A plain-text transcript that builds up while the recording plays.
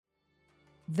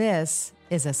This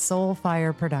is a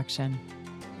Soulfire production.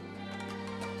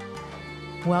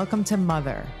 Welcome to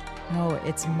Mother. No,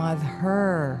 it's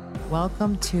Mother.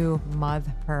 Welcome to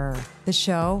Mother, the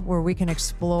show where we can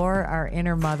explore our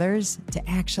inner mothers to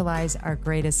actualize our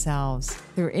greatest selves.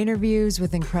 Through interviews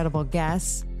with incredible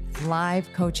guests,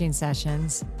 live coaching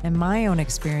sessions, and my own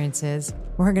experiences,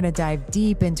 we're going to dive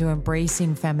deep into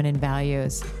embracing feminine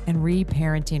values and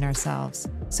reparenting ourselves.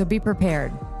 So be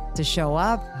prepared to show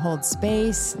up, hold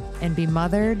space, and be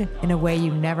mothered in a way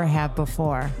you never have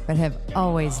before, but have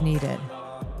always needed.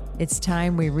 It's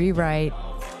time we rewrite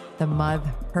the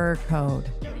Mother code.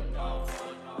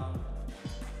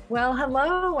 Well,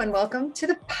 hello and welcome to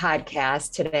the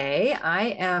podcast today.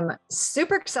 I am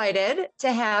super excited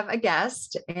to have a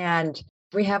guest, and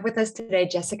we have with us today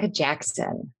Jessica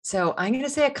Jackson. So I'm going to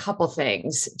say a couple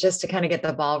things just to kind of get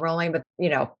the ball rolling, but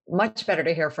much better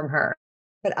to hear from her.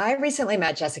 But I recently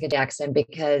met Jessica Jackson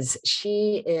because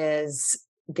she is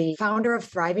the founder of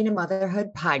Thriving in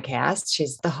Motherhood podcast.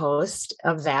 She's the host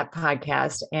of that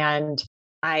podcast, and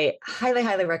I highly,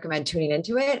 highly recommend tuning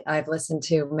into it. I've listened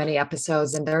to many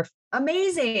episodes and they're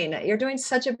amazing. You're doing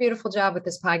such a beautiful job with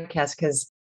this podcast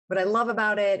because what I love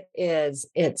about it is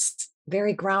it's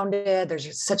very grounded.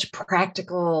 There's such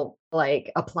practical,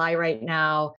 apply right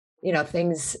now,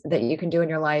 things that you can do in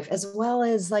your life, as well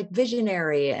as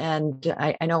visionary. And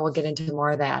I know we'll get into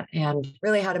more of that and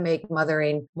really how to make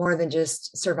mothering more than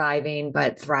just surviving,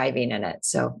 but thriving in it.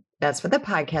 So that's what the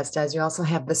podcast does. You also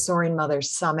have the Soaring Mother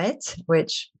Summit,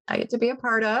 which I get to be a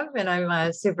part of, and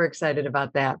I'm super excited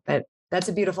about that. But that's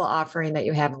a beautiful offering that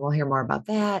you have, and we'll hear more about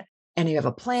that. And you have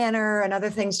a planner and other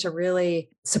things to really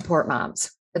support moms.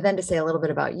 But then to say a little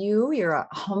bit about you, you're a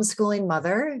homeschooling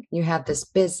mother. You have this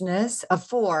business of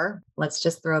 4. Let's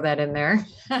just throw that in there.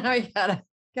 I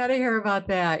gotta hear about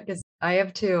that because I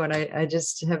have 2, and I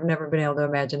just have never been able to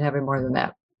imagine having more than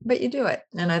that. But you do it,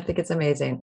 and I think it's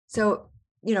amazing. So,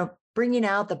 bringing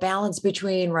out the balance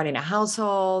between running a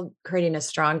household, creating a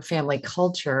strong family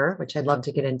culture, which I'd love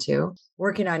to get into,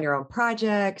 working on your own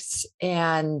projects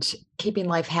and keeping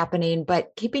life happening, but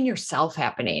keeping yourself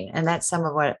happening. And that's some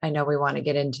of what I know we want to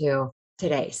get into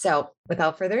today. So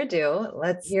without further ado,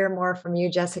 let's hear more from you,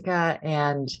 Jessica,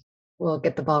 and we'll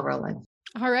get the ball rolling.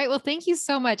 All right. Well, thank you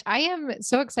so much. I am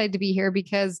so excited to be here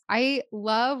because I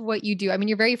love what you do. I mean,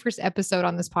 your very first episode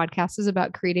on this podcast is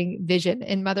about creating vision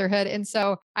in motherhood. And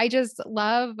so I just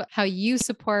love how you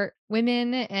support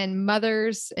women and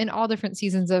mothers in all different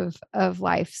seasons of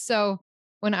life. So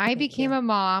when I became a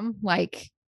mom,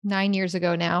 9 years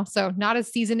ago now, so not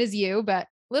as seasoned as you, but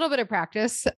a little bit of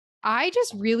practice, I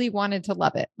just really wanted to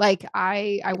love it.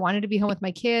 I wanted to be home with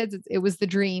my kids. It was the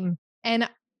dream. And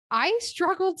I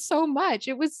struggled so much.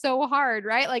 It was so hard,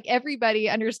 right? Everybody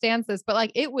understands this, but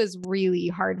it was really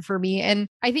hard for me. And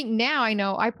I think now I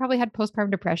know I probably had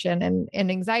postpartum depression and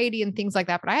anxiety and things like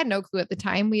that, but I had no clue at the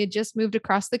time. We had just moved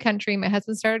across the country. My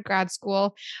husband started grad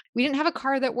school. We didn't have a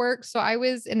car that worked. So I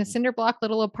was in a cinder block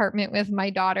little apartment with my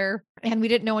daughter, and we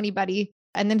didn't know anybody.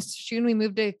 And then soon we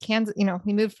moved to Kansas.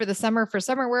 We moved for the summer for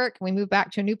summer work. We moved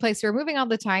back to a new place. We were moving all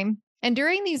the time. And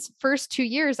during these first 2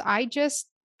 years, I just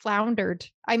floundered.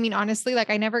 I mean, honestly,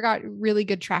 I never got really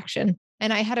good traction.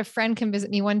 And I had a friend come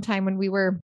visit me one time when we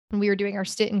were doing our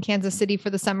stint in Kansas City for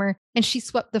the summer, and she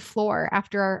swept the floor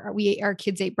after our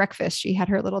kids ate breakfast. She had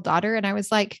her little daughter, and I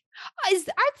was like, "Is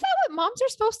that what moms are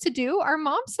supposed to do? Are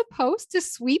moms supposed to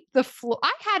sweep the floor?"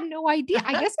 I had no idea.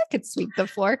 I guess I could sweep the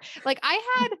floor. I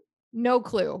had no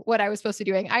clue what I was supposed to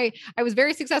be doing. I was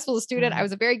very successful as a student. I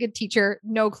was a very good teacher.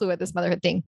 No clue at this motherhood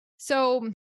thing. So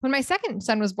when my second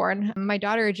son was born, my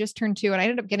daughter had just turned 2, and I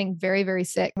ended up getting very, very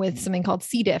sick with something called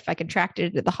C. diff. I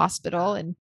contracted it at the hospital,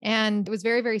 and it was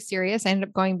very, very serious. I ended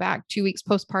up going back 2 weeks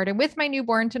postpartum with my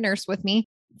newborn to nurse with me,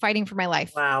 fighting for my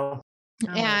life. Wow.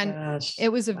 Oh and it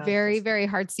was a very, very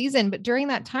hard season. But during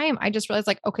that time, I just realized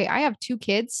okay, I have 2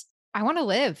 kids. I want to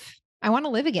live. I want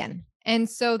to live again. And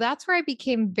so that's where I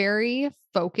became very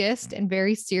focused and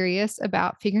very serious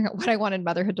about figuring out what I wanted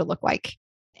motherhood to look like.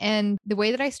 And the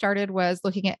way that I started was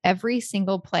looking at every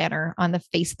single planner on the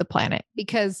face of the planet,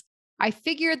 because I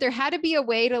figured there had to be a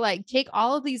way to take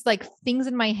all of these things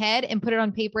in my head and put it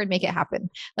on paper and make it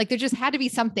happen. There just had to be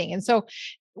something. And so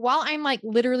while I'm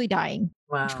literally dying,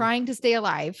 trying to stay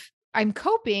alive, I'm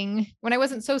coping when I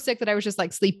wasn't so sick that I was just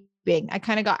sleeping. I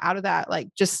kind of got out of that,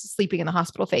 just sleeping in the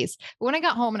hospital phase. But when I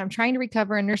got home and I'm trying to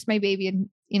recover and nurse my baby and,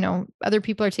 other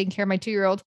people are taking care of my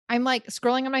 2-year-old, I'm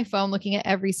scrolling on my phone, looking at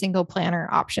every single planner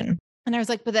option. And I was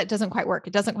like, but that doesn't quite work.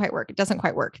 It doesn't quite work. It doesn't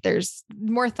quite work. There's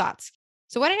more thoughts.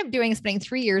 So what I ended up doing is spending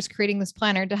 3 years creating this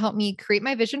planner to help me create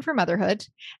my vision for motherhood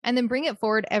and then bring it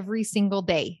forward every single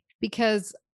day.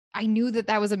 Because I knew that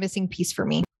that was a missing piece for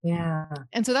me. Yeah.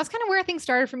 And so that's kind of where things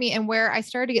started for me and where I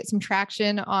started to get some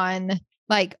traction on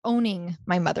like owning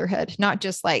my motherhood, not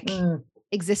just like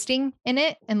existing in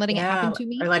it and letting it happen to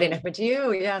me. Or letting it happen to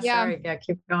you. Yeah. Yeah. Sorry. Yeah.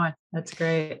 Keep going. That's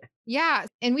great. Yeah.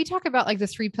 And we talk about like the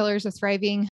 3 pillars of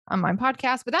thriving on my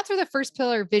podcast, but that's where the first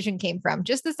pillar vision came from.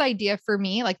 Just this idea for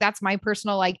me, like that's my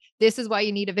personal, like, this is why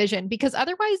you need a vision because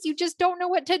otherwise you just don't know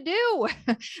what to do.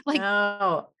 Like,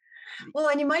 No. Well,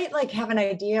 and you might like have an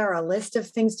idea or a list of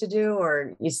things to do,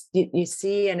 or you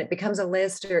see, and it becomes a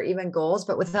list or even goals,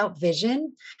 but without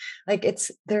vision, like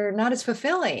they're not as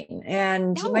fulfilling.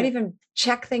 And you might no. even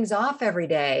check things off every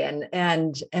day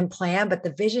and plan, but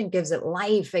the vision gives it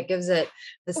life. It gives it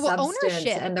the Well, substance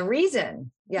ownership. and the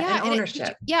reason. Yeah. And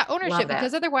ownership. Ownership, Love that.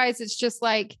 because otherwise it's just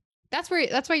like, that's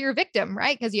why you're a victim,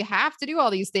 right? Because you have to do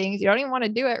all these things. You don't even want to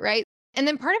do it. Right. And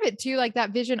then part of it too, like that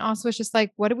vision also is just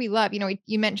like, what do we love? You know,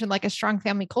 you mentioned like a strong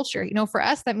family culture, you know, for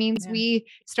us, that means we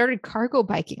started cargo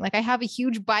biking. Like I have a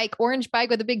huge bike, orange bike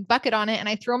with a big bucket on it, and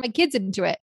I throw my kids into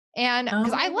it. And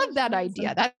because I love that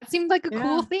idea, that seemed like a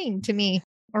cool thing to me,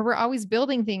 or we're always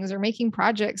building things or making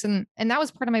projects. And that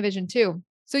was part of my vision too.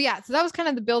 So so that was kind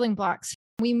of the building blocks.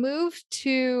 We moved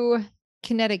to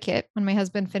Connecticut when my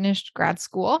husband finished grad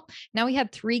school. Now we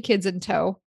had 3 kids in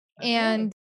tow.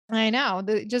 And I know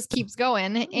it just keeps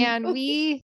going. And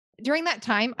during that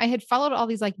time, I had followed all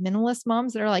these like minimalist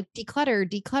moms that are like declutter,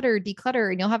 declutter,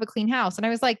 declutter, and you'll have a clean house. And I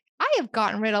was like, I have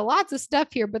gotten rid of lots of stuff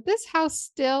here, but this house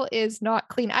still is not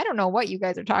clean. I don't know what you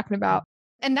guys are talking about.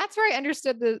 And that's where I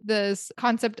understood this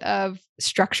concept of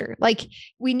structure. Like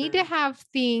we need to have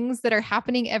things that are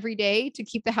happening every day to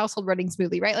keep the household running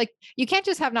smoothly, right? Like you can't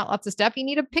just have not lots of stuff. You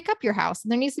need to pick up your house,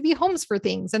 and there needs to be homes for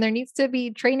things, and there needs to be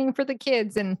training for the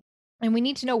kids, and we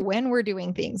need to know when we're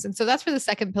doing things. And so that's where the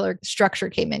second pillar, structure,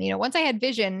 came in. You know, once I had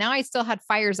vision, now I still had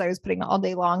fires I was putting all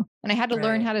day long, and I had to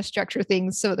learn how to structure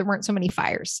things so there weren't so many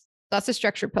fires. That's the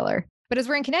structure pillar. But as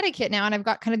we're in Connecticut now, and I've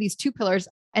got kind of these 2 pillars,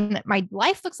 and my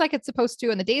life looks like it's supposed to,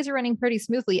 and the days are running pretty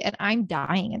smoothly, and I'm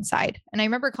dying inside. And I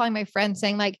remember calling my friend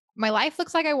saying like, my life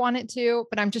looks like I want it to,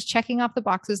 but I'm just checking off the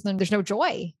boxes and there's no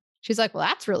joy. She's like, well,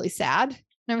 that's really sad.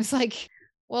 And I was like,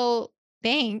 well,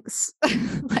 thanks.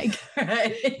 Like,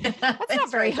 that's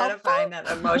not very helpful. Identifying that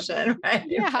emotion, right?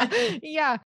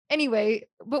 Yeah. Anyway,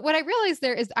 but what I realized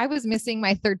there is I was missing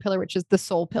my 3rd pillar, which is the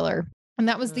soul pillar. And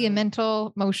that was the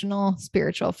mental, emotional,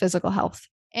 spiritual, physical health.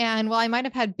 And while I might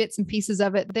have had bits and pieces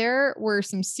of it, there were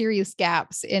some serious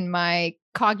gaps in my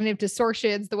cognitive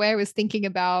distortions, the way I was thinking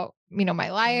about, you know,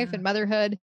 my life and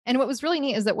motherhood. And what was really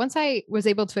neat is that once I was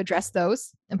able to address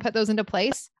those and put those into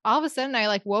place, all of a sudden I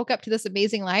like woke up to this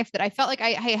amazing life that I felt like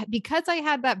I because I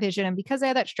had that vision and because I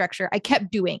had that structure, I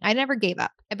kept doing. I never gave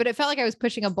up, but it felt like I was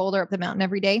pushing a boulder up the mountain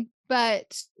every day.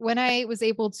 But when I was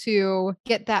able to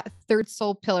get that 3rd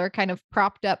soul pillar kind of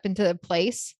propped up into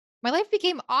place, my life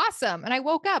became awesome. And I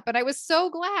woke up and I was so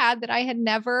glad that I had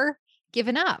never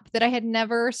given up, that I had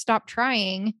never stopped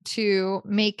trying to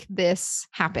make this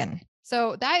happen.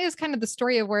 So that is kind of the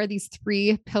story of where these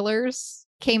 3 pillars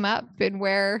came up and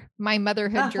where my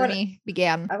motherhood journey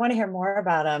began. I want to hear more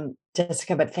about them,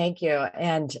 Jessica, but thank you.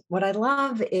 And what I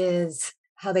love is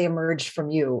how they emerged from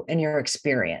you and your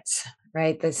experience,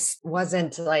 right? This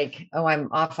wasn't like, oh, I'm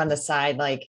off on the side,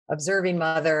 like observing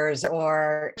mothers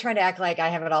or trying to act like I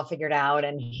have it all figured out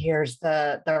and here's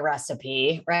the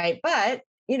recipe, right? But,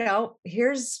 you know,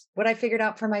 here's what I figured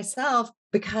out for myself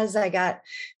because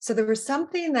so there was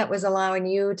something that was allowing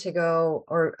you to go,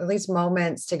 or at least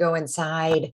moments to go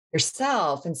inside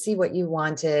yourself and see what you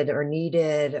wanted or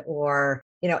needed, or,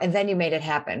 you know, and then you made it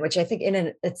happen, which I think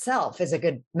in itself is a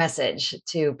good message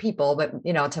to people, but,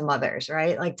 you know, to mothers,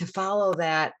 right? Like to follow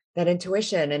that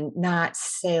intuition and not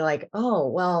say like, oh,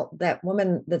 well, that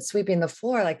woman that's sweeping the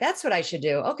floor, like, that's what I should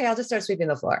do. Okay, I'll just start sweeping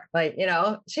the floor. Like, you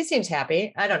know, she seems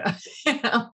happy. I don't know. You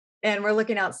know? And we're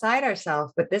looking outside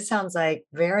ourselves, but this sounds like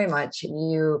very much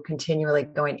you continually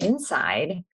going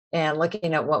inside and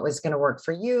looking at what was going to work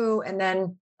for you. And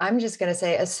then I'm just going to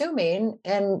say, assuming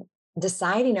and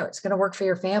deciding it's going to work for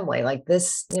your family. Like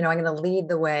this, you know, I'm going to lead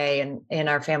the way in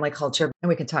our family culture. And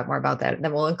we can talk more about that. And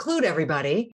then we'll include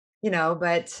everybody, you know,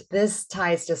 but this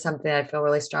ties to something I feel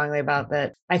really strongly about,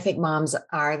 that I think moms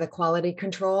are the quality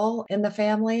control in the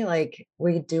family. Like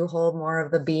we do hold more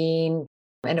of the being.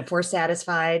 And if we're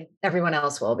satisfied, everyone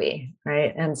else will be,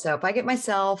 right? And so if I get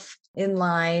myself in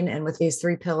line and with these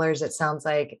 3 pillars, it sounds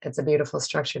like it's a beautiful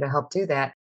structure to help do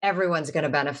that. Everyone's going to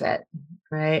benefit,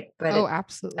 right? But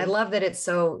absolutely. I love that it's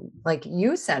so like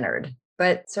you-centered,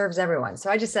 but serves everyone.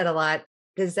 So I just said a lot.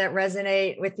 Does that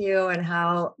resonate with you? And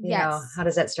how, you know, how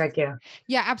does that strike you?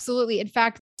 Yeah, absolutely. In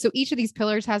fact, So each of these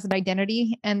pillars has an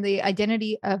identity, and the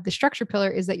identity of the structure pillar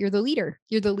is that you're the leader.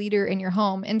 You're the leader in your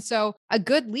home. And so a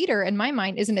good leader in my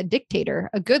mind isn't a dictator.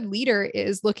 A good leader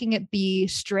is looking at the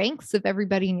strengths of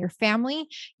everybody in your family.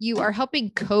 You are helping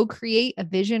co-create a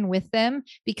vision with them,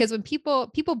 because when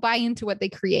people buy into what they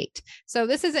create. So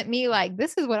this isn't me like,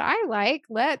 this is what I like,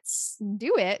 let's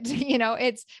do it.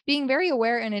 It's being very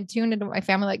aware and in tune into what my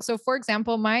family like. So for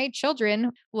example, my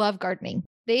children love gardening.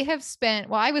 They have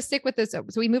I was sick with this. So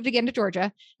we moved again to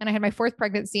Georgia, and I had my fourth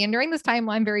pregnancy. And during this time,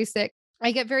 I'm very sick.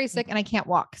 I get very sick and I can't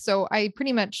walk. So I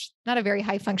pretty much not a very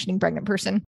high functioning pregnant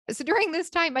person. So during this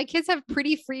time, my kids have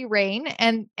pretty free reign,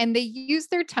 and they use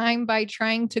their time by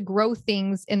trying to grow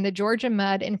things in the Georgia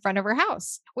mud in front of our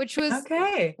house, which was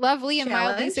lovely and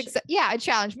mildly a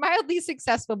challenge, mildly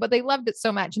successful, but they loved it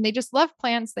so much. And they just love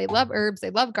plants. They love herbs.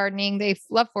 They love gardening. They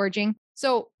love foraging.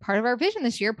 So part of our vision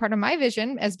this year, part of my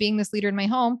vision as being this leader in my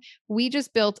home, we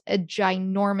just built a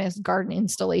ginormous garden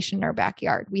installation in our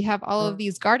backyard. We have all of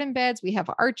these garden beds. We have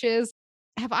arches.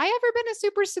 Have I ever been a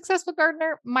super successful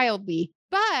gardener? Mildly,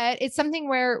 but it's something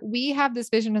where we have this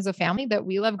vision as a family that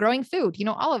we love growing food,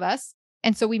 all of us.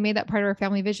 And so we made that part of our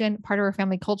family vision, part of our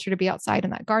family culture, to be outside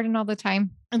in that garden all the time.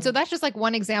 And so that's just like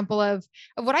one example of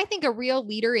what I think a real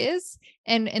leader is.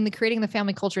 And in the creating the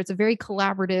family culture, it's a very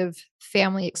collaborative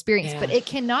family experience, but it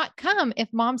cannot come if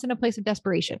mom's in a place of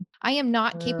desperation. I am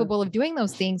not capable of doing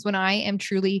those things when I am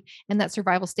truly in that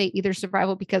survival state, either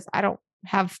survival because I don't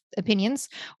have opinions,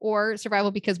 or survival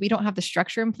because we don't have the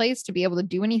structure in place to be able to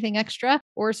do anything extra,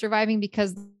 or surviving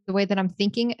because the way that I'm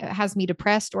thinking has me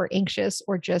depressed or anxious,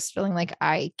 or just feeling like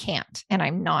I can't and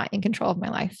I'm not in control of my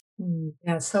life.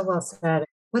 Yeah, so well said.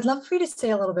 Would love for you to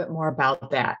say a little bit more about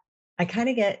that. I kind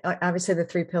of get, obviously the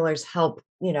three pillars help,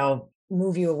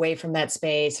 move you away from that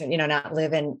space, and, not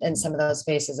live in some of those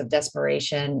spaces of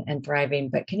desperation and thriving.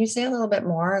 But can you say a little bit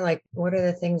more, like, what are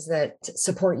the things that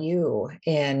support you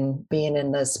in being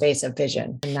in the space of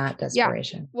vision and not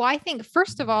desperation? Well, I think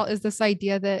first of all is this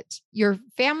idea that your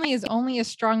family is only as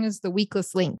strong as the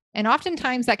weakest link. And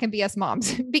oftentimes that can be us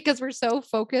moms because we're so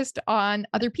focused on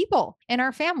other people and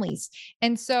our families.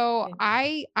 And so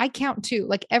I count too,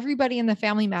 like everybody in the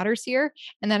family matters here.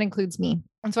 And that includes me.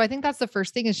 And so I think that's the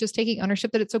first thing, is just taking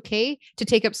ownership that it's okay to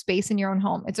take up space in your own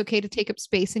home. It's okay to take up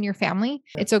space in your family.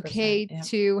 It's okay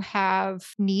to have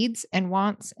needs and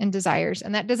wants and desires.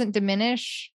 And that doesn't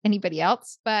diminish anybody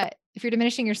else. But if you're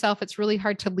diminishing yourself, it's really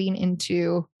hard to lean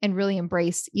into and really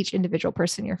embrace each individual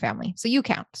person in your family. So you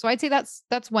count. So I'd say that's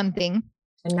one thing.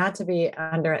 And not to be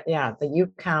under, the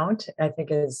you count, I think,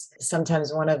 is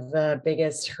sometimes one of the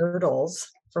biggest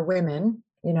hurdles for women,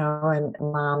 and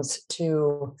moms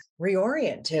to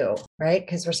reorient to, right?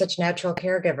 Because we're such natural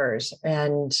caregivers,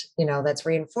 and, that's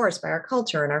reinforced by our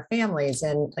culture and our families.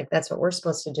 And like, that's what we're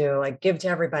supposed to do, like give to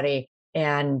everybody.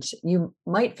 And you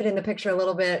might fit in the picture a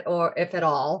little bit, or if at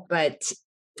all, but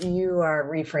you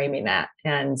are reframing that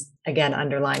and again,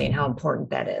 underlining how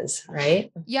important that is,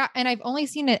 right? Yeah. And I've only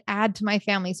seen it add to my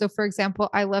family. So for example,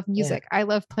 I love music. I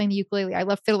love playing the ukulele. I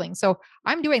love fiddling. So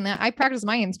I'm doing that. I practice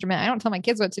my instrument. I don't tell my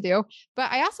kids what to do, but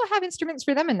I also have instruments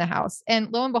for them in the house.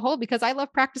 And lo and behold, because I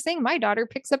love practicing, my daughter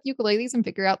picks up ukuleles and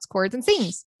figure out chords and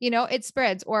sings. It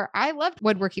spreads. Or I loved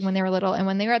woodworking when they were little. And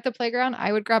when they were at the playground,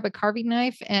 I would grab a carving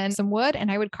knife and some wood and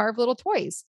I would carve little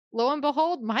toys. Lo and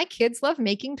behold, my kids love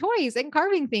making toys and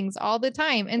carving things all the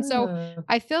time. And so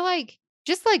I feel like,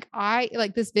 just like I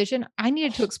like this vision, I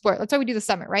needed to explore. That's why we do the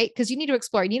summit, right? Because you need to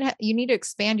explore. You need to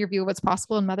expand your view of what's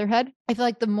possible in motherhood. I feel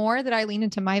like the more that I lean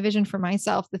into my vision for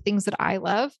myself, the things that I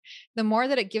love, the more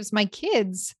that it gives my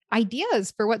kids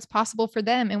ideas for what's possible for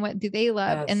them and what do they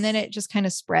love. And then it just kind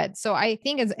of spreads. So I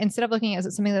think instead of looking at it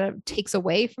as something that takes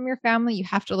away from your family, you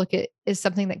have to look at it as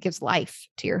something that gives life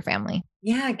to your family.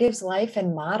 Yeah, it gives life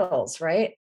and models,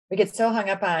 right? We get so hung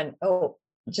up on,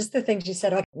 just the things you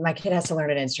said, like my kid has to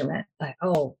learn an instrument. Like,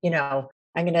 I'm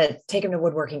going to take them to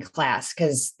woodworking class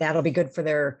because that'll be good for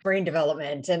their brain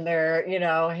development and their,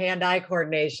 hand-eye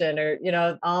coordination,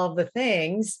 or, all the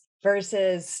things,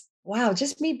 versus, wow,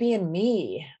 just me being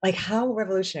me. Like, how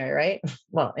revolutionary, right?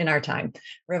 Well, in our time,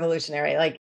 revolutionary.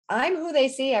 Like, I'm who they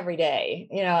see every day.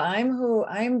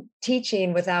 I'm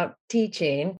teaching without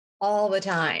teaching all the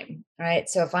time, right?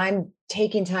 So if I'm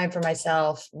taking time for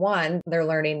myself, one, they're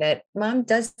learning that mom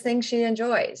does things she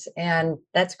enjoys, and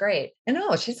that's great. And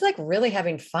she's like really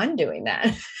having fun doing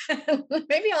that.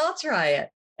 Maybe I'll try it.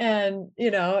 And,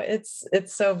 it's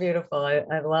so beautiful.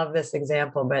 I love this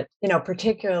example, but,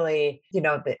 particularly,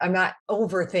 I'm not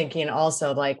overthinking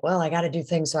also like, well, I got to do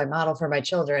things so I model for my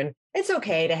children. it's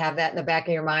okay to have that in the back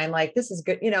of your mind. Like, this is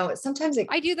good. Sometimes it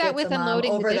I do that gets a with mom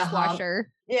unloading the over the hump. dishwasher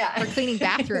Yeah. or cleaning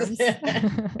bathrooms.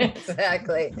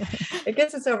 Exactly. It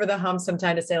gets us over the hump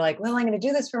sometime to say like, well, I'm going to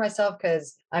do this for myself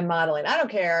because I'm modeling. I don't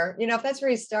care. If that's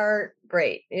where you start,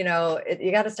 great. You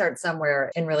got to start somewhere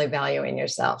in really valuing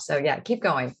yourself. So yeah, keep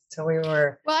going. So Well,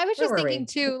 I was where just were thinking we?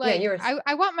 too, Yeah, like you were,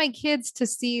 I want my kids to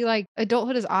see like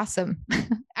adulthood is awesome.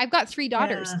 I've got 3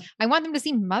 daughters. yeah, I want them to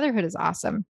see motherhood is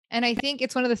awesome. And I think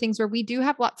it's one of the things where we do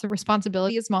have lots of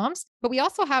responsibility as moms, but we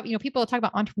also have, people talk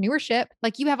about entrepreneurship.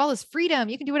 Like you have all this freedom,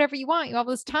 you can do whatever you want, you have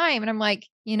all this time. And I'm like,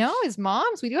 as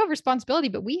moms, we do have responsibility,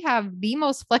 but we have the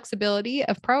most flexibility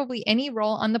of probably any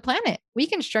role on the planet. We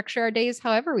can structure our days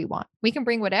however we want. We can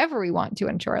bring whatever we want to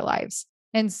into our lives.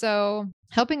 And so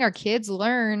helping our kids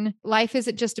learn life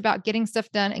isn't just about getting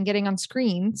stuff done and getting on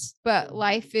screens, but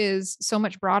life is so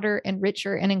much broader and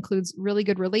richer and includes really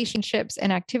good relationships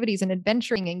and activities and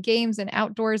adventuring and games and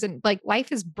outdoors. And like life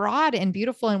is broad and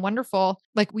beautiful and wonderful.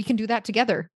 Like we can do that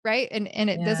together. Right. And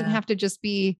it doesn't have to just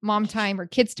be mom time or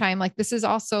kids time. Like this is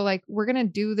also like, we're going to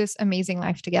do this amazing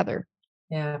life together.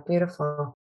 Yeah.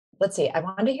 Beautiful. Let's see. I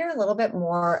wanted to hear a little bit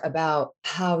more about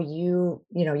how you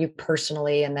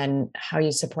personally, and then how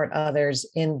you support others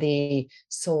in the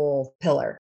soul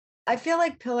pillar. I feel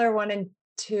like pillar 1 and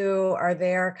 2 are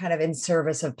there kind of in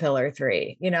service of pillar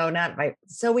 3, not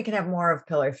so we can have more of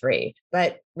pillar 3,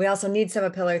 but we also need some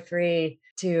of pillar 3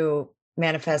 to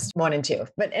manifest 1 and 2.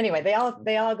 But anyway, they all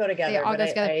go together. They all go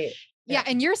together. Yeah.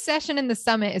 And your session in the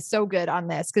summit is so good on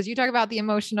this because you talk about the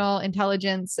emotional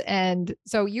intelligence. And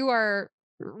so you are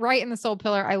right in the soul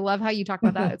pillar. I love how you talk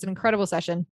about that. It's an incredible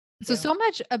session. So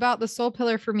much about the soul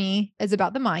pillar for me is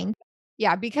about the mind.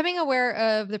 Yeah. Becoming aware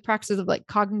of the practices of like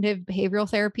cognitive behavioral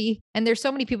therapy. And there's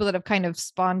so many people that have kind of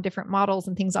spawned different models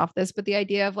and things off this, but the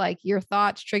idea of like your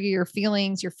thoughts trigger your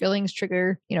feelings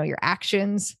trigger, your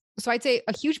actions. So I'd say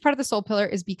a huge part of the soul pillar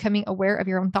is becoming aware of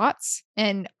your own thoughts.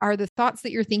 And are the thoughts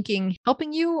that you're thinking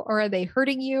helping you, or are they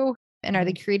hurting you? And are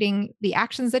they creating the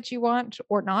actions that you want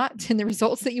or not, and the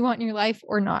results that you want in your life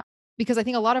or not? Because I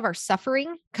think a lot of our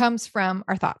suffering comes from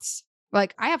our thoughts.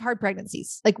 Like I have hard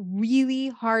pregnancies, like really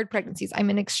hard pregnancies. I'm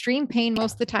in extreme pain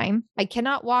most of the time. I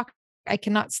cannot walk. I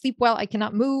cannot sleep well. I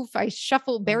cannot move. I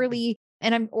shuffle barely,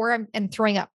 and I'm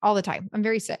throwing up all the time. I'm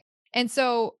very sick. And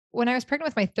so when I was pregnant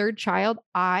with my 3rd child,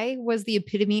 I was the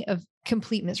epitome of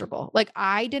complete miserable. Like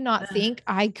I did not think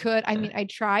I could. I mean, I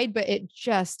tried, but it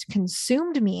just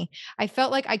consumed me. I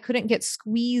felt like I couldn't get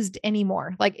squeezed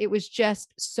anymore. Like it was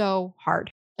just so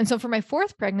hard. And so for my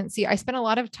 4th pregnancy, I spent a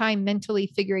lot of time mentally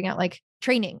figuring out like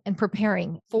training and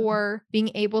preparing for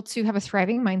being able to have a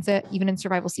thriving mindset, even in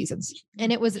survival seasons.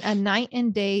 And it was a night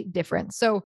and day difference.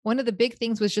 So one of the big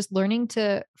things was just learning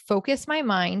to focus my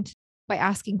mind by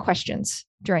asking questions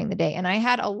during the day. And I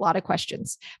had a lot of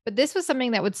questions, but this was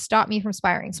something that would stop me from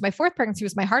spiraling. So my 4th pregnancy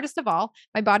was my hardest of all.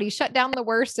 My body shut down the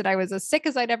worst, and I was as sick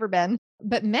as I'd ever been,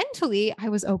 but mentally I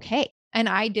was okay. And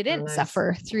I didn't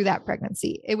suffer through that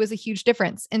pregnancy. It was a huge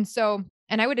difference. And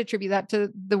I would attribute that to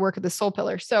the work of the soul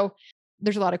pillar. So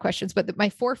there's a lot of questions, but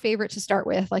my 4 favorite to start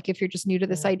with, like if you're just new to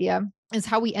this idea, is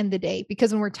how we end the day.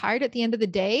 Because when we're tired at the end of the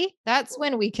day, that's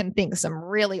when we can think some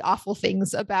really awful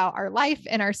things about our life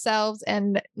and ourselves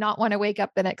and not want to wake up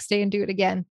the next day and do it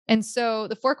again. And so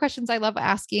the 4 questions I love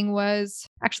asking was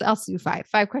actually, I'll do 5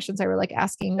 questions I were like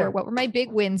asking were, what were my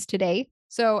big wins today?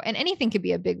 So, and anything could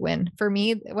be a big win. For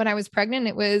me, when I was pregnant,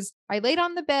 it was, I laid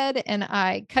on the bed and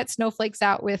I cut snowflakes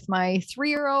out with my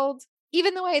 3-year-old,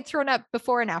 even though I had thrown up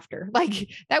before and after. Like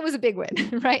that was a big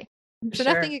win, right? So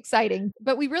nothing exciting,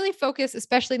 but we really focus,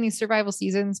 especially in these survival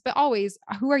seasons, but always,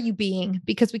 who are you being?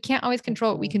 Because we can't always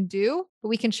control what we can do, but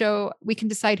we can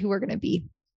decide who we're going to be.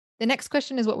 The next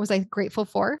question is, what was I grateful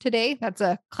for today? That's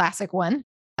a classic one.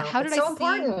 How did it's so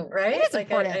important, right? It is like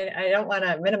important. I don't want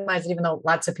to minimize it, even though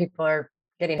lots of people are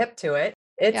getting hip to it.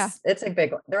 It's a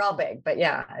big one. They're all big, but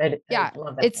I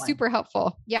love that. It's super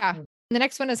helpful. Yeah. The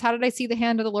next one is, how did I see the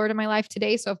hand of the Lord in my life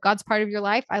today? So if God's part of your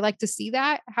life, I like to see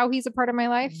that, how he's a part of my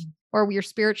life, or your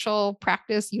spiritual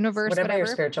practice, universe, whatever. Your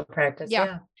spiritual practice.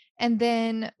 Yeah. And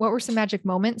then what were some magic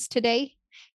moments today?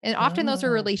 And often those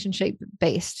are relationship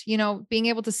based, being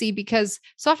able to see, because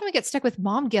so often we get stuck with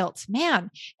mom guilt, man,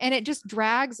 and it just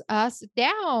drags us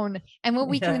down. And when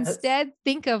we can instead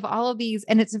think of all of these,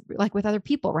 and it's like with other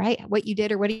people, right? What you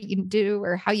did or what you didn't do,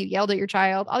 or how you yelled at your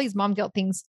child, all these mom guilt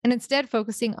things, and instead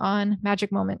focusing on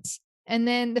magic moments. And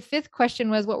then the 5th question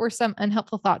was, what were some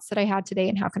unhelpful thoughts that I had today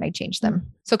and how can I change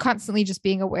them? So constantly just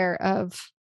being aware of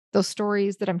those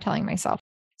stories that I'm telling myself.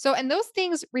 So, and those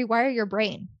things rewire your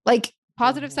brain. Like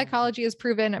positive psychology has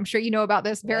proven, I'm sure you know about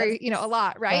this a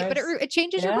lot, right? But it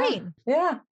changes your brain.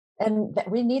 Yeah. and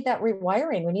we need that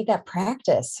rewiring. We need that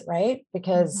practice, right?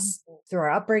 Because through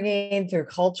our upbringing, through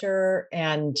culture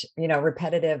and,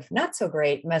 repetitive, not so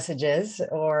great messages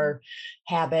or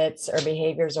habits or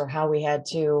behaviors or how we had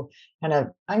to kind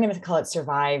of, I'm going to call it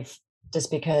survive,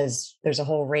 just because there's a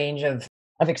whole range of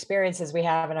experiences we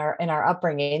have in our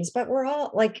upbringings, but we're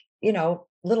all like,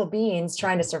 little beings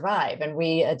trying to survive, and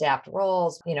we adapt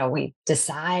roles. We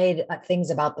decide things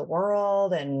about the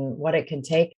world and what it can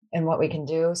take and what we can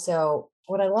do. So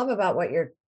what I love about what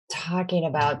you're talking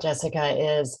about,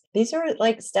 Jessica, is these are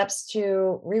like steps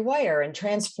to rewire and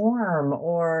transform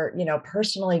or,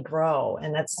 personally grow.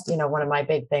 And that's, one of my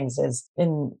big things is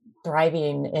in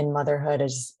thriving in motherhood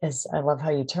is I love how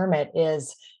you term it,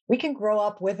 is we can grow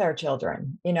up with our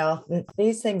children.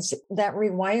 These things, that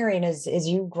rewiring is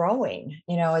you growing.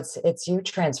 It's you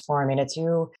transforming. It's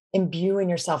you imbuing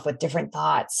yourself with different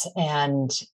thoughts and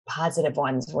positive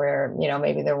ones where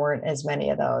maybe there weren't as many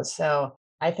of those. So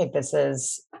I think this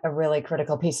is a really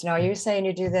critical piece. Now, are you saying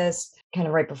you do this kind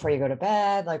of right before you go to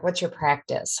bed? Like, what's your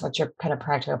practice? What's your kind of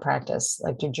practical practice?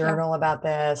 Like, do you journal about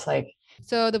this? Like,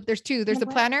 so there's two. There's the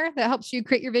planner that helps you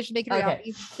create your vision, make it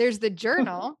reality. There's the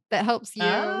journal that helps you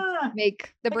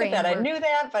make the brain work. I work. knew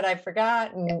that, but I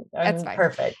forgot. And that's fine.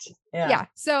 Perfect. Yeah.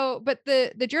 So, but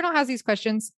the journal has these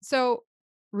questions. So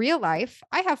real life,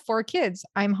 I have 4 kids.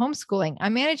 I'm homeschooling.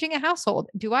 I'm managing a household.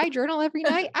 Do I journal every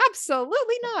night?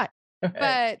 Absolutely not. Right.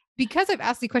 But because I've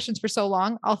asked these questions for so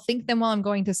long, I'll think them while I'm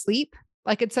going to sleep.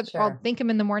 Like I'll think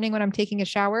them in the morning when I'm taking a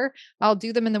shower. I'll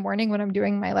do them in the morning when I'm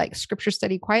doing my scripture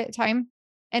study quiet time.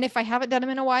 And if I haven't done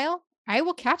them in a while, I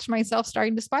will catch myself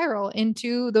starting to spiral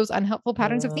into those unhelpful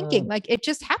patterns of thinking. Like it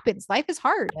just happens. Life is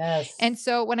hard. Yes. And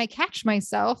so when I catch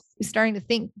myself starting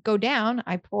to go down,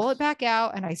 I pull it back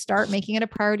out and I start making it a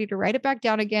priority to write it back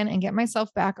down again and get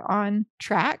myself back on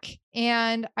track.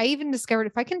 And I even discovered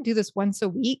if I can do this once a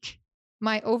week,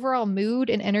 my overall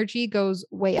mood and energy goes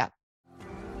way up.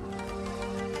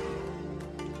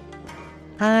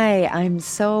 Hi, I'm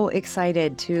so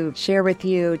excited to share with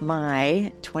you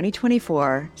my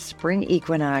 2024 Spring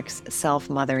Equinox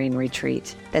Self-Mothering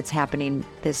Retreat that's happening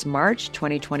this March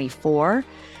 2024.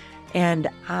 And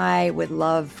I would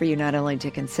love for you not only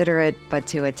to consider it, but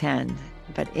to attend.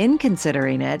 But in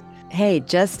considering it, hey,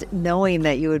 just knowing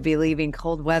that you would be leaving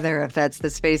cold weather, if that's the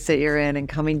space that you're in, and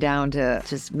coming down to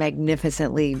just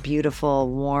magnificently beautiful,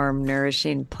 warm,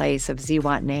 nourishing place of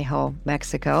Zihuatanejo,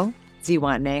 Mexico.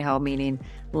 Zihuatanejo meaning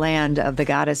land of the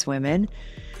goddess women,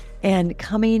 and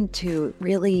coming to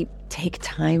really take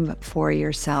time for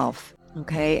yourself.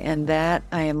 Okay. And that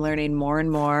I am learning more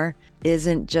and more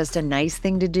isn't just a nice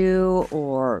thing to do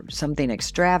or something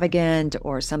extravagant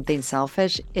or something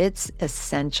selfish. It's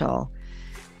essential.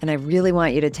 And I really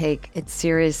want you to take it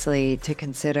seriously, to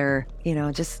consider,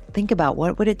 just think about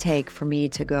what would it take for me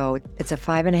to go. It's a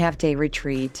 5.5-day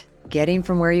retreat. Getting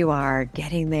from where you are,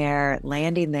 getting there,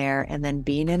 landing there, and then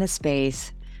being in a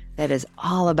space that is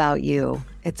all about you.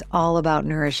 It's all about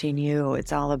nourishing you.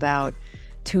 It's all about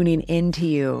tuning into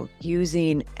you,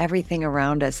 using everything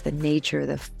around us, the nature,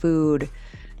 the food,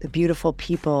 the beautiful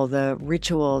people, the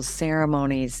rituals,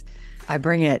 ceremonies. I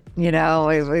bring it, we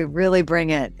really bring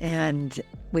it. And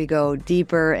we go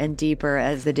deeper and deeper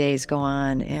as the days go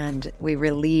on, and we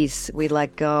release, we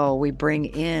let go, we bring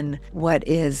in what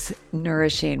is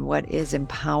nourishing, what is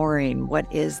empowering, what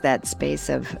is that space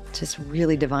of just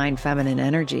really divine feminine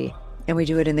energy. And we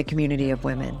do it in the community of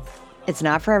women. It's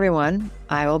not for everyone.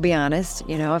 I will be honest,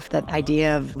 if the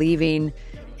idea of leaving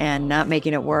and not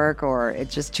making it work, or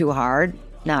it's just too hard,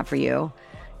 not for you.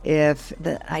 If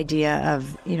the idea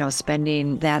of,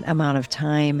 spending that amount of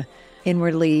time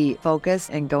inwardly focused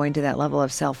and going to that level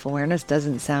of self-awareness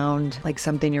doesn't sound like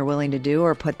something you're willing to do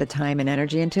or put the time and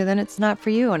energy into, then it's not for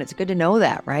you. And it's good to know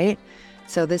that, right?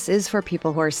 So this is for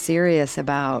people who are serious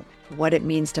about what it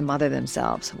means to mother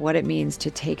themselves, what it means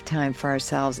to take time for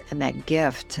ourselves, and that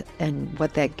gift and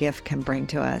what that gift can bring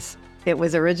to us. It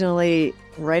was originally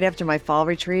right after my fall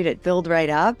retreat. It filled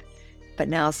right up. But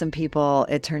now some people,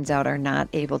 it turns out, are not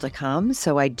able to come.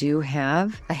 So I do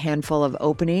have a handful of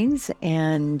openings.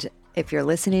 And if you're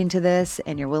listening to this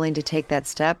and you're willing to take that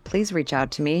step, please reach out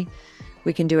to me.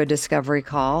 We can do a discovery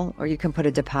call, or you can put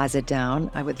a deposit down.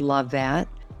 I would love that.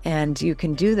 And you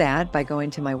can do that by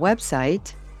going to my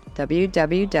website,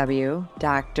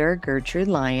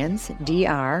 www.drgertrudelyons,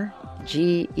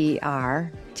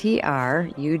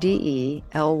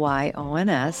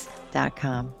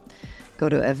 DrGertrudelyons.com. Go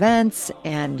to events,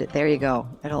 and there you go.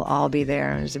 It'll all be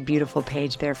there. There's a beautiful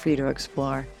page there for you to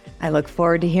explore. I look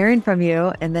forward to hearing from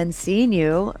you and then seeing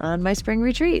you on my spring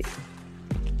retreat.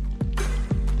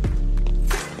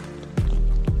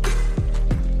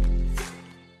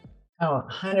 Oh,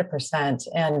 100%.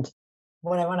 And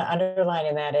what I want to underline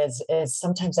in that is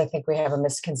sometimes I think we have a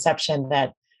misconception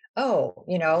that, oh,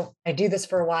 I do this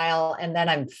for a while and then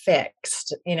I'm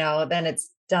fixed, then it's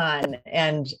done.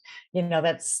 And,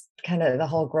 that's kind of the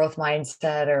whole growth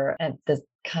mindset or and the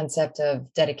concept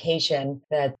of dedication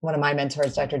that one of my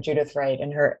mentors, Dr. Judith Wright,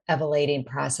 in her evaluating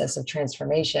process of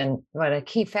transformation, what a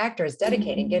key factor is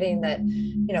dedicating, getting that,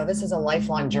 this is a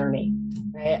lifelong journey.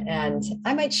 Right. And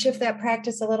I might shift that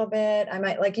practice a little bit. I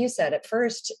might, like you said, at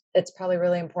first, it's probably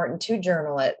really important to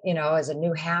journal it, as a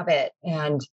new habit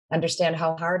and understand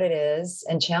how hard it is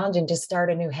and challenging to start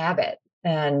a new habit.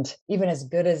 And even as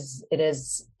good as it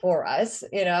is for us,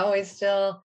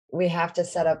 we have to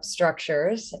set up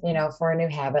structures, for a new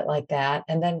habit like that.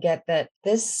 And then get that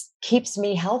this keeps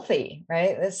me healthy,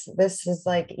 right? This is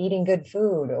like eating good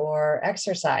food or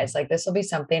exercise. Like this will be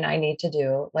something I need to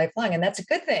do lifelong. And that's a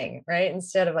good thing, right?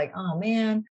 Instead of like, oh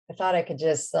man, I thought I could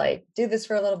just like do this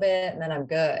for a little bit and then I'm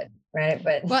good. Right.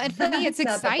 But well, and for me, it's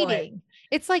exciting.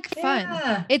 It's like fun.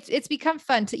 Yeah. It's become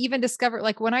fun to even discover,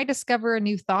 like when I discover a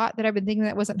new thought that I've been thinking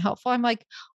that wasn't helpful, I'm like,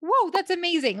 whoa, that's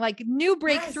amazing. Like new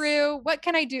breakthrough. Yes. What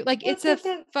can I do? Like it's a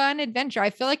fun adventure.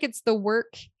 I feel like it's the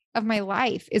work of my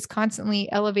life is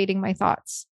constantly elevating my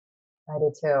thoughts. I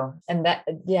do too. And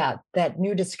that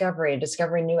new discovering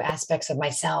new aspects of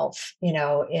myself,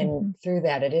 through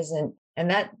that it isn't. And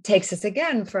that takes us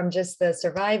again from just the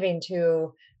surviving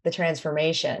to the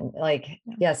transformation. Like,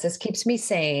 yes, this keeps me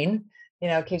sane,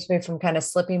 keeps me from kind of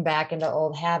slipping back into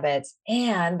old habits.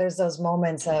 And there's those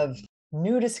moments of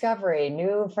new discovery,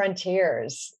 new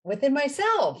frontiers within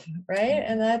myself. Right.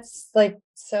 And that's like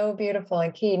so beautiful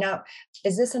and key. Now,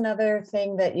 is this another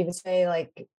thing that you would say,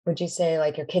 like, would you say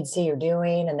like your kids see you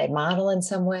doing and they model in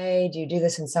some way? Do you do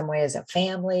this in some way as a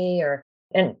family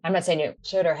and I'm not saying you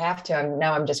should or have to.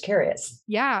 I'm just curious.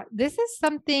 Yeah, this is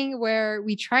something where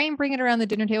we try and bring it around the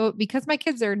dinner table because my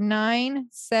kids are 9,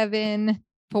 7,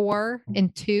 4,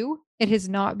 and 2. It has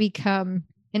not become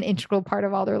an integral part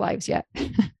of all their lives yet.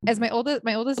 As my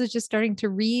oldest is just starting to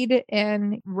read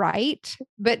and write,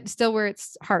 but still where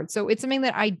it's hard. So it's something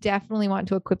that I definitely want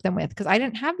to equip them with because I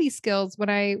didn't have these skills when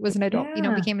I was an adult,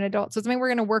 became an adult. So it's something we're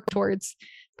going to work towards,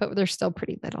 but they're still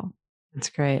pretty little. That's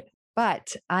great.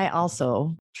 But I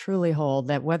also truly hold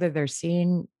that whether they're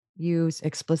seeing you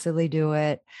explicitly do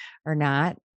it or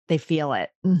not, they feel it.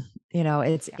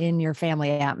 It's in your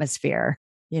family atmosphere.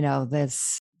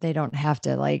 They don't have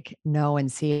to like know and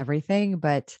see everything,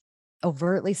 but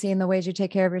overtly seeing the ways you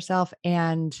take care of yourself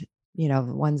and, the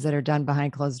ones that are done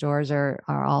behind closed doors are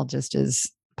all just as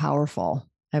powerful,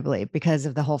 I believe, because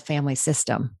of the whole family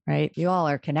system, right? You all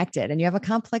are connected and you have a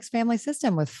complex family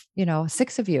system with,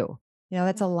 6 of you.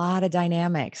 That's a lot of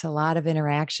dynamics, a lot of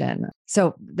interaction.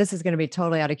 So this is going to be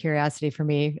totally out of curiosity for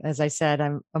me. As I said,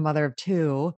 I'm a mother of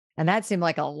 2, and that seemed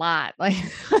like a lot. Like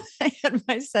I had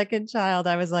my second child,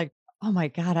 I was like, oh my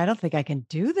God, I don't think I can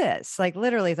do this. Like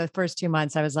literally the first 2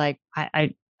 months, I was like,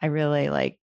 I really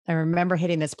like, I remember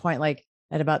hitting this point, like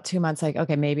at about 2 months, like,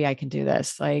 okay, maybe I can do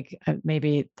this. Like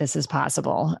maybe this is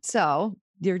possible. So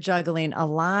you're juggling a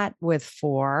lot with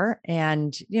 4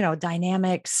 and,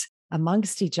 dynamics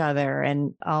amongst each other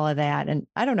and all of that. And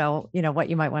I don't know, what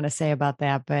you might want to say about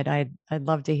that, but I'd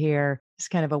love to hear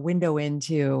just kind of a window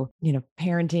into,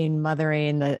 parenting,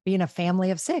 mothering, being a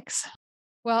family of 6.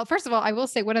 Well, first of all, I will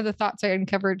say one of the thoughts I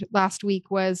uncovered last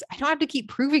week was I don't have to keep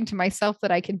proving to myself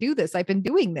that I can do this. I've been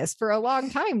doing this for a long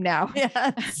time now.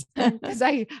 Yes. Because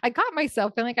I caught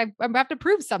myself feeling like I have to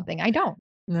prove something. I don't.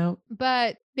 No.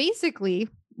 But basically,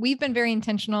 we've been very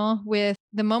intentional with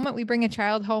the moment we bring a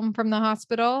child home from the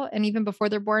hospital. And even before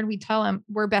they're born, we tell them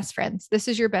we're best friends. This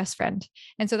is your best friend.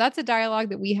 And so that's a dialogue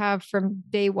that we have from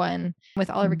day one with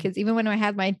all of our kids. Even when I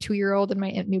had my 2-year-old and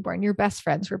my newborn, you're best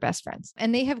friends. We're best friends.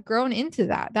 And they have grown into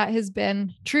that. That has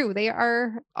been true. They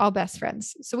are all best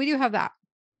friends. So we do have that.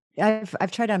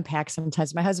 I've tried to unpack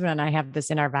sometimes. My husband and I have this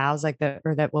in our vows, like that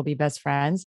we'll be best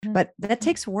friends, but that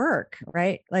takes work,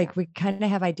 right? Like we kind of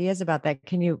have ideas about that.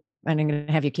 And I'm going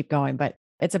to have you keep going, but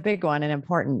it's a big one and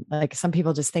important. Like some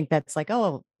people just think that's like,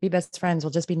 oh, be best friends.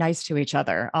 We'll just be nice to each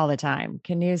other all the time.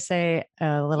 Can you say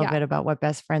a little bit about what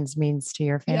best friends means to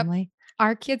your family? Yep.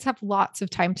 Our kids have lots of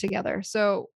time together.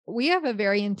 So we have a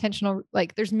very intentional,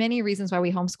 like there's many reasons why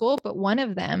we homeschool, but one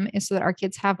of them is so that our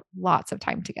kids have lots of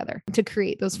time together to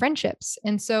create those friendships.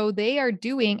 And so they are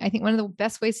doing, I think one of the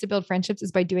best ways to build friendships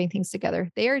is by doing things together.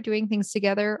 They are doing things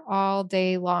together all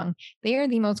day long. They are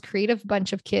the most creative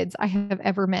bunch of kids I have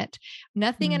ever met.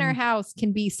 Nothing in our house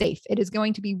can be safe. It is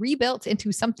going to be rebuilt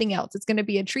into something else. It's going to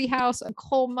be a tree house, a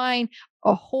coal mine,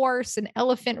 a horse, an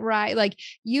elephant ride, like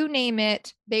you name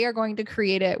it, they are going to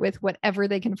create it with whatever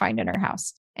they can find in our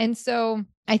house. And so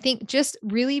I think just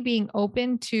really being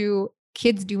open to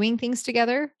kids doing things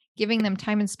together, giving them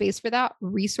time and space for that,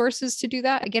 resources to do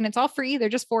that. Again, it's all free. They're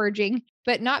just foraging,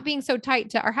 but not being so tight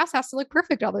to our house has to look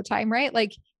perfect all the time, right?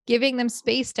 Like giving them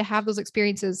space to have those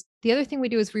experiences. The other thing we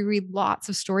do is we read lots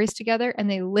of stories together and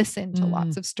they listen to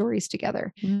lots of stories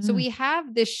together. So we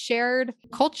have this shared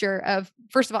culture of,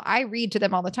 first of all, I read to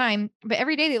them all the time, but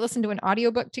every day they listen to an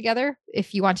audiobook together.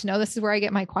 If you want to know, this is where I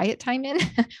get my quiet time in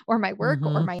or my work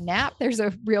or my nap. There's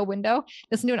a real window.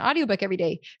 Listen to an audiobook every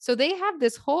day. So they have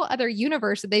this whole other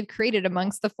universe that they've created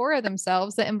amongst the four of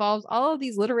themselves that involves all of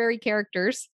these literary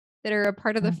characters that are a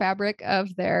part of the fabric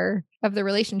of the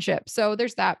relationship. So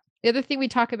there's that. The other thing we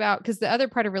talk about, because the other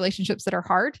part of relationships that are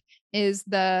hard is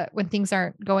when things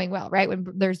aren't going well, right? When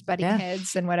there's butting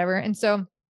heads and whatever. And so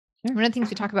one of the things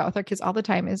we talk about with our kids all the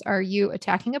time is, are you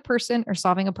attacking a person or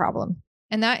solving a problem?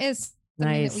 And that is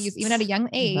something that we use even at a young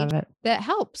age that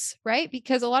helps, right?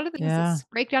 Because a lot of the things that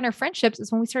break down our friendships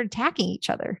is when we start attacking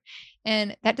each other.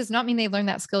 And that does not mean they learn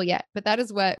that skill yet, but that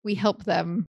is what we help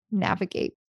them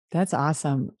navigate. That's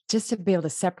awesome. Just to be able to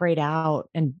separate out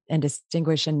and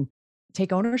distinguish and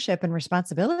take ownership and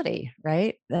responsibility,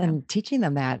 right? And teaching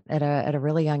them that at a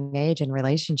really young age in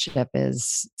relationship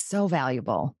is so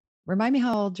valuable. Remind me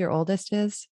how old your oldest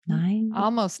is? 9?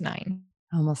 Almost 9.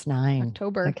 Almost 9.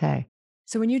 October. Okay.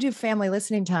 So when you do family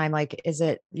listening time, like, is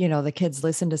it, the kids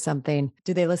listen to something,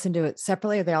 do they listen to it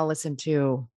separately or they all listen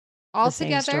to all the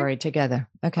together, same story together?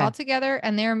 Okay. All together.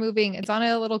 And they're moving. It's on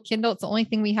a little Kindle. It's the only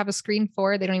thing we have a screen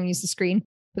for. They don't even use the screen,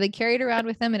 but they carry it around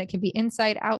with them and it can be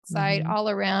inside, outside, all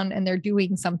around. And they're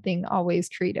doing something always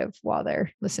creative while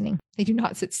they're listening. They do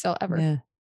not sit still ever. Yeah,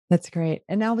 that's great.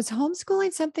 And now, was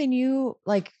homeschooling something you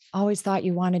always thought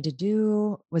you wanted to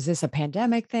do? Was this a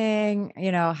pandemic thing?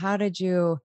 How did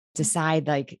you decide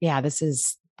this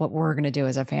is what we're going to do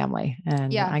as a family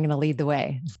and I'm going to lead the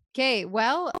way? Okay.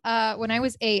 Well, when I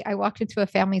was 8, I walked into a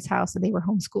family's house and they were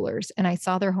homeschoolers and I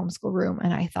saw their homeschool room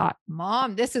and I thought,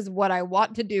 Mom, this is what I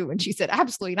want to do. And she said,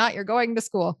 absolutely not. You're going to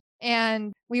school.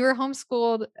 And we were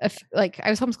homeschooled. I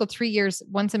was homeschooled 3 years,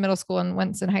 once in middle school and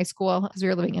once in high school because we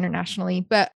were living internationally,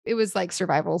 but it was like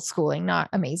survival schooling, not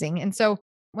amazing. And so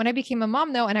when I became a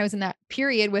mom though, and I was in that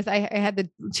period with, I had the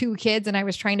 2 kids and I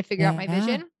was trying to figure out my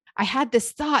vision. I had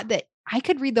this thought that I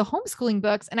could read the homeschooling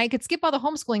books and I could skip all the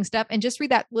homeschooling stuff and just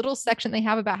read that little section they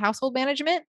have about household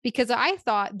management, because I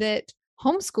thought that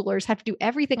homeschoolers have to do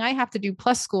everything I have to do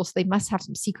plus school. So they must have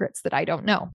some secrets that I don't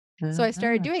know. So I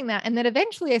started doing that. And then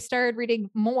eventually I started reading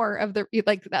more of the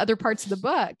other parts of the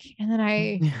book. And then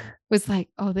I was like,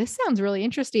 oh, this sounds really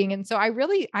interesting. And so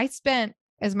I spent,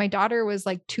 as my daughter was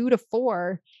like 2 to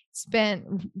 4,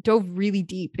 dove really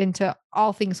deep into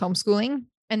all things homeschooling.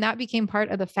 And that became part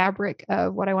of the fabric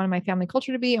of what I wanted my family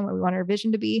culture to be and what we wanted our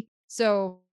vision to be.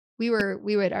 So we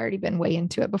had already been way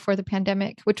into it before the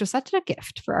pandemic, which was such a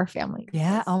gift for our family.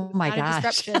 Yeah. Oh my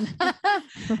gosh.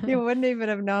 You wouldn't even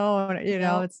have known,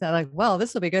 it's not like, well,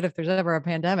 this will be good if there's ever a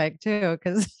pandemic too.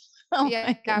 Cause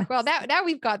well, now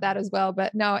we've got that as well,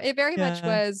 but no, it very much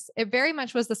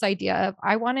was this idea of,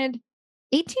 I wanted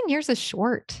 18 years is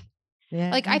short.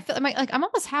 Yeah. I feel I'm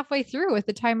almost halfway through at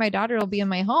the time my daughter will be in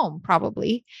my home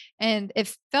probably. And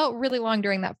it felt really long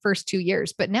during that first 2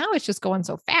 years, but now it's just going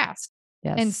so fast.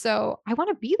 Yes. And so I want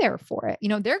to be there for it.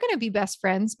 They're going to be best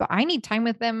friends, but I need time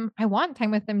with them. I want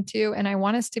time with them too. And I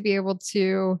want us to be able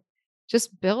to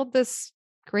just build this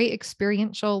great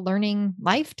experiential learning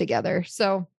life together.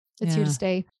 So it's here to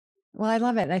stay. Well, I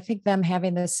love it. I think them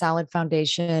having this solid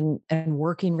foundation and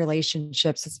working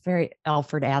relationships, it's very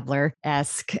Alfred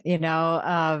Adler-esque,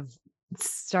 of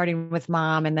starting with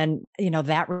mom and then,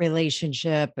 that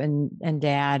relationship and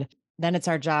dad. Then it's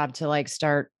our job to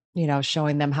start,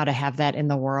 showing them how to have that in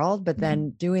the world, but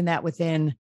then doing that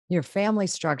within your family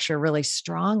structure really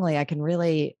strongly. I can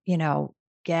really,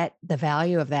 get the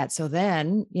value of that. So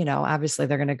then, obviously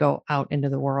they're going to go out into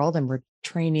the world and we're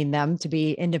training them to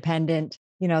be independent,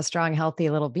 strong, healthy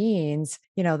little beings.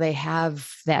 They have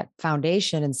that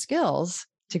foundation and skills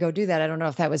to go do that. I don't know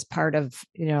if that was part of,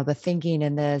 the thinking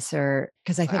in this, or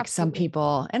because I think some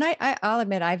people, and I'll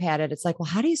admit I've had it. It's like, well,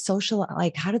 how do you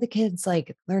how do the kids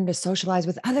learn to socialize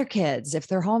with other kids if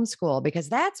they're homeschooled? Because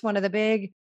that's one of the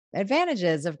big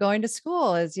advantages of going to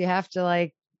school is you have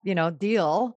to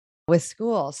deal with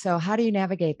school. So how do you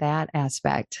navigate that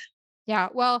aspect? Yeah.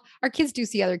 Well, our kids do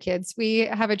see other kids. We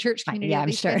have a church community Yeah, that I'm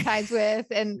they sure. spend times with.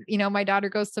 And, my daughter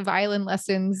goes to violin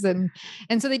lessons and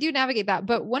so they do navigate that.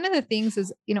 But one of the things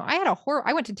is,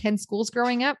 I went to 10 schools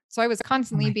growing up. So I was Oh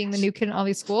constantly my being the gosh. new kid in all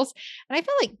these schools. And I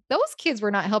feel like those kids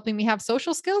were not helping me have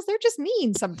social skills. They're just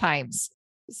mean sometimes.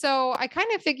 So I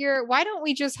kind of figure, why don't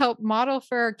we just help model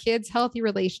for our kids healthy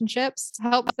relationships,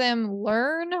 help them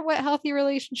learn what healthy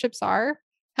relationships are,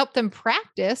 help them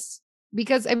practice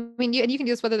because I mean, you can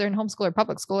do this whether they're in homeschool or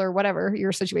public school or whatever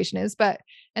your situation is.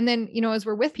 And then, as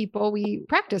we're with people, we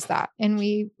practice that and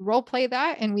we role play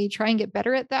that and we try and get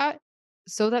better at that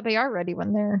so that they are ready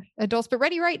when they're adults, but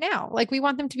ready right now. Like we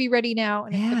want them to be ready now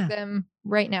and equip Yeah. them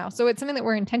right now. So it's something that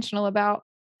we're intentional about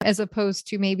as opposed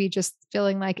to maybe just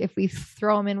feeling like if we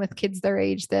throw them in with kids their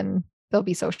age, then they'll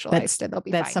be socialized and they'll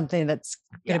be That's fine. something that's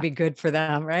going to Yeah. be good for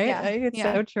them, right? Yeah. It's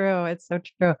Yeah. so true. It's so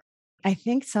true. I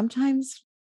think sometimes,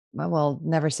 well,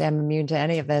 never say I'm immune to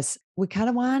any of this. We kind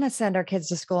of want to send our kids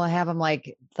to school and have them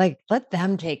like let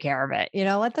them take care of it,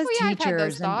 let the Oh yeah, I've had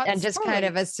those teachers and thoughts. just kind Totally.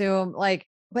 of assume like,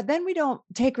 but then we don't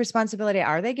take responsibility.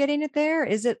 Are they getting it there?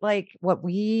 Is it like what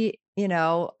we,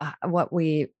 what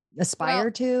we aspire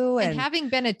Well, to? and And having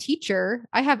been a teacher,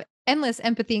 I have endless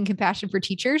empathy and compassion for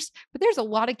teachers, but there's a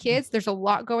lot of kids, there's a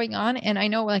lot going on. And I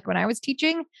know like when I was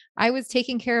teaching, I was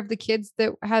taking care of the kids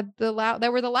that had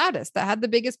that were the loudest, that had the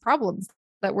biggest problems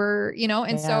that were,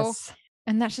 yes.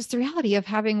 and that's just the reality of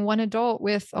having one adult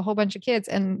with a whole bunch of kids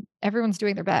and everyone's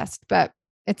doing their best, but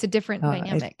it's a different Oh,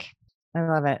 dynamic. I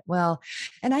love it. Well,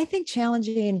 and I think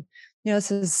challenging,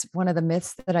 this is one of the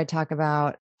myths that I talk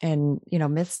about and,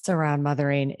 myths around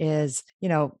mothering is,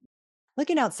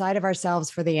 looking outside of ourselves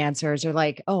for the answers or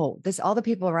like, oh, all the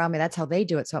people around me, that's how they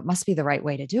do it. So it must be the right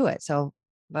way to do it. So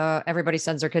everybody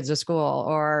sends their kids to school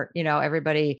or,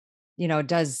 everybody,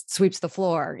 sweeps the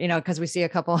floor, because we see a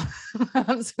couple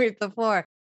sweep the floor.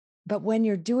 But when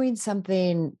you're doing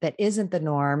something that isn't the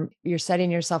norm, you're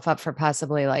setting yourself up for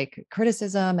possibly like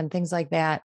criticism and things like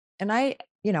that. And I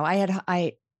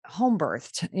home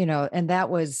birthed, and that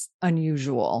was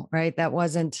unusual, right? That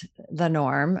wasn't the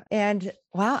norm. And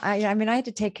wow, I mean, I had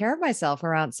to take care of myself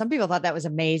around. Some people thought that was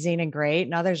amazing and great.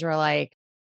 And others were like,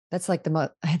 that's like I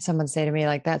had someone say to me,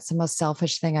 like, that's the most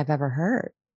selfish thing I've ever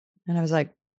heard. And I was like,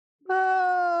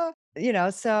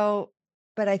 so,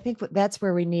 but I think that's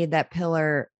where we need that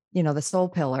pillar, the soul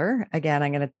pillar. Again,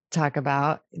 I'm going to talk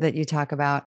about that you talk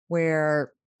about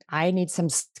where I need some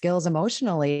skills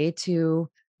emotionally to,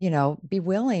 be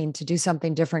willing to do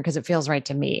something different because it feels right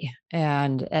to me.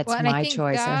 And Well, it's and I my think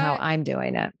choice and how that I'm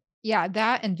doing it. Yeah,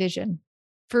 that and vision.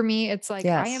 For me, it's like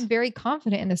I Yes. am very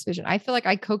confident in this vision. I feel like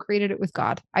I co-created it with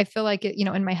God. I feel like it,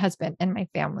 in my husband and my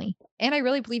family. And I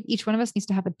really believe each one of us needs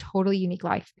to have a totally unique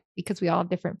life because we all have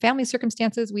different family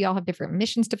circumstances. We all have different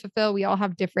missions to fulfill. We all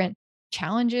have different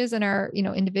challenges in our,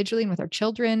 individually and with our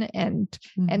children and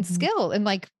Mhm. skill and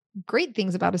like great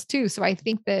things about us too. So I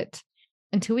think that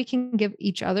until we can give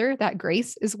each other that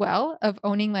grace as well of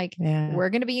owning like Yeah. we're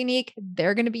going to be unique,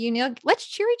 they're going to be unique. Let's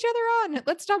cheer each other on.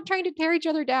 Let's stop trying to tear each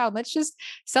other down. Let's just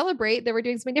celebrate that we're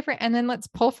doing something different and then let's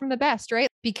pull from the best, right?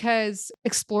 Because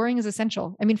exploring is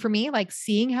essential. I mean, for me, like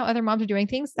seeing how other moms are doing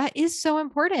things, that is so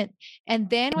important. And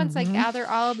then once I Mhm. gather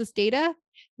all of this data,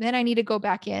 then I need to go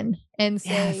back in and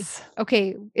say, Yes.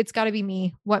 okay, it's got to be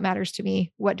me. What matters to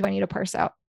me? What do I need to parse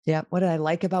out? Yeah. What do I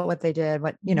like about what they did?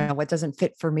 What, what doesn't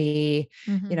fit for me,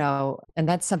 Mhm. and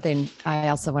that's something I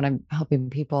also, when I'm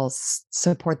helping people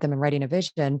support them in writing a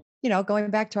vision, going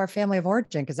back to our family of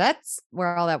origin, because that's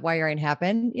where all that wiring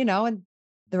happened, and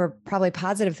there were probably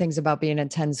positive things about being in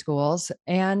 10 schools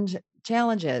and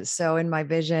challenges. So in my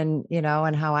vision,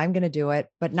 and how I'm going to do it,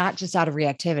 but not just out of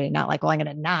reactivity, not like, well, I'm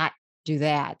going to not do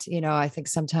that. I think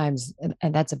sometimes,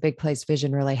 and that's a big place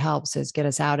vision really helps is get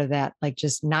us out of that, like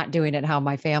just not doing it how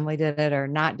my family did it or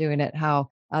not doing it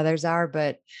how others are.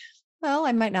 But well,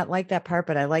 I might not like that part,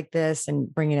 but I like this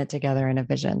and bringing it together in a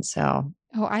vision. So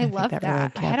Oh, I I think love that really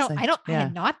that. caps it. I Yeah.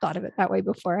 had not thought of it that way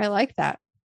before. I like that.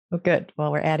 Well, good.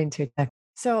 Well, we're adding to it.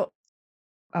 So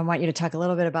I want you to talk a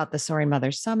little bit about the Soaring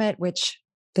Mother Summit, which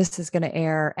this is going to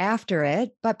air after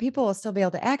it, but people will still be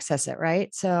able to access it,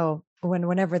 right? So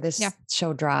whenever this Yeah.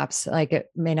 show drops, like it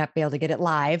may not be able to get it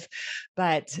live,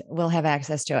 but we'll have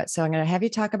access to it. So I'm going to have you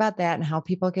talk about that and how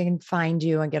people can find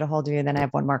you and get a hold of you. And then I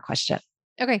have one more question.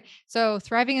 Okay. So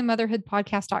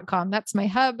thrivinginmotherhoodpodcast.com. That's my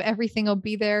hub. Everything will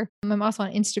be there. I'm also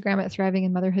on Instagram at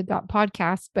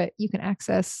thrivinginmotherhood.podcast, but you can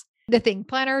access the thing,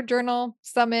 planner, journal,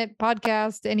 summit,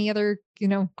 podcast, any other,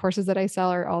 courses that I sell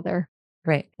are all there.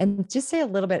 Great. And just say a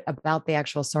little bit about the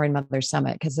actual Soaring Mother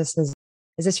Summit, because this is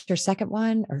is this your second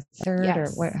one or third or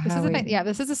Yes. what?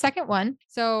 This is the second one.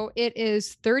 So it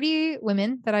is 30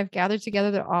 women that I've gathered together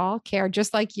that all care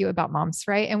just like you about moms,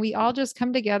 right? And we all just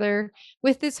come together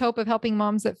with this hope of helping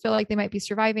moms that feel like they might be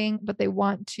surviving, but they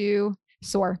want to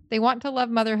soar. They want to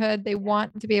love motherhood. They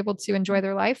want to be able to enjoy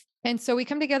their life. And so we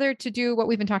come together to do what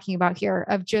we've been talking about here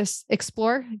of just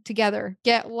explore together,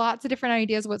 get lots of different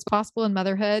ideas of what's possible in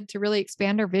motherhood to really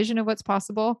expand our vision of what's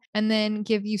possible, and then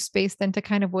give you space then to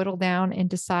kind of whittle down and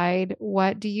decide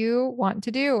what do you want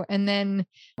to do. And then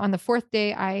on the fourth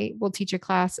day, I will teach a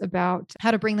class about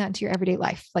how to bring that into your everyday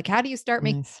life. Like, how do you start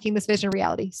making this vision a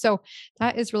reality? So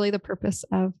that is really the purpose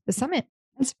of the summit.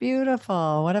 It's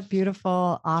beautiful. What a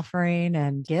beautiful offering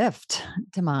and gift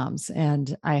to moms.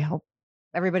 And I hope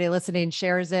everybody listening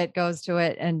shares it, goes to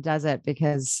it and does it,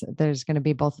 because there's going to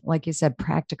be both, like you said,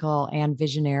 practical and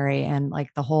visionary, and like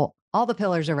all the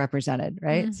pillars are represented,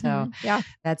 right? So yeah,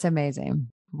 that's amazing.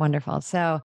 Wonderful.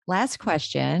 So last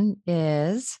question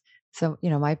is, so,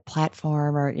 my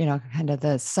platform, or, kind of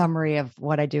the summary of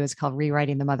what I do is called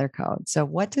Rewriting the Mother Code. So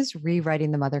what does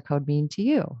rewriting the Mother Code mean to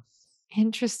you?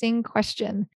 Interesting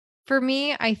question. For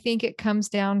me, I think it comes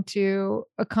down to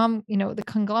the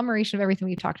conglomeration of everything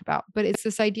we've talked about, but it's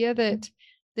this idea that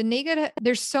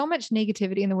there's so much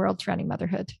negativity in the world surrounding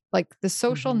motherhood. Like the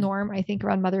social norm, I think,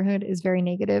 around motherhood is very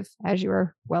negative, as you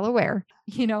are well aware,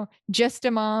 just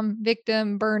a mom,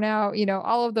 victim, burnout,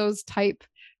 all of those type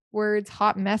words,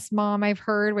 hot mess mom I've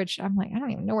heard, which I'm like, I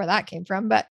don't even know where that came from.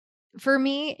 But for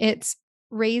me, it's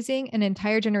raising an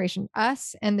entire generation,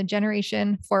 us and the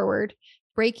generation forward,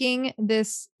 breaking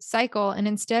this cycle and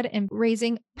instead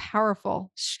raising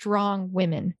powerful, strong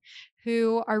women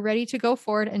who are ready to go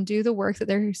forward and do the work that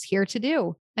they're here to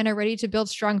do and are ready to build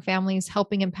strong families,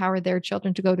 helping empower their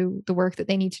children to go do the work that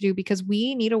they need to do, because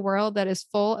we need a world that is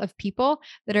full of people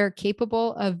that are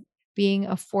capable of being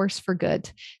a force for good.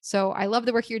 So I love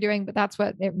the work you're doing, but that's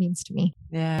what it means to me.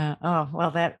 Yeah. Oh,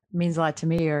 well, that means a lot to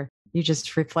me. Or you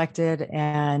just reflected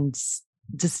and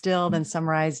distilled and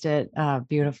summarized it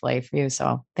beautifully for you.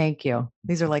 So thank you.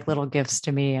 These are like little gifts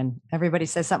to me, and everybody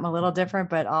says something a little different,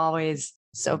 but always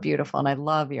so beautiful. And I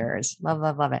love yours. Love,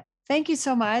 love, love it. Thank you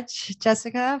so much,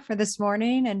 Jessica, for this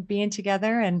morning and being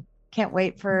together, and can't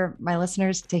wait for my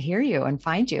listeners to hear you and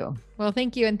find you. Well,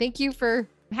 thank you. And thank you for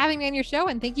having me on your show.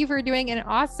 And thank you for doing an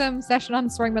awesome session on the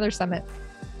Soaring Mother Summit.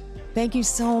 Thank you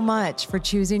so much for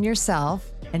choosing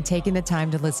yourself and taking the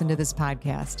time to listen to this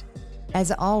podcast.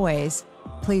 As always,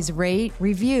 please rate,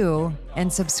 review,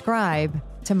 and subscribe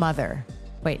to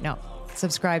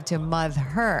subscribe to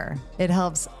Mother. It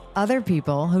helps other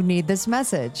people who need this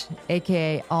message,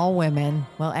 aka all women.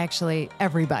 Well, actually,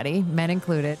 everybody, men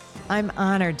included. I'm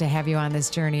honored to have you on this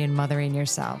journey in mothering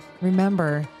yourself.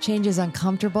 Remember, change is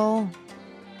uncomfortable,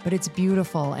 but it's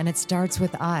beautiful, and it starts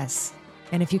with us.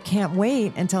 And if you can't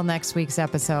wait until next week's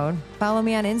episode, follow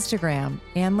me on Instagram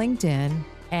and LinkedIn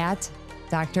at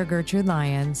Dr. Gertrude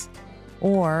Lyons,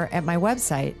 or at my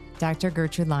website,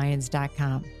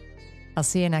 drgertrudelyons.com. I'll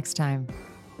see you next time.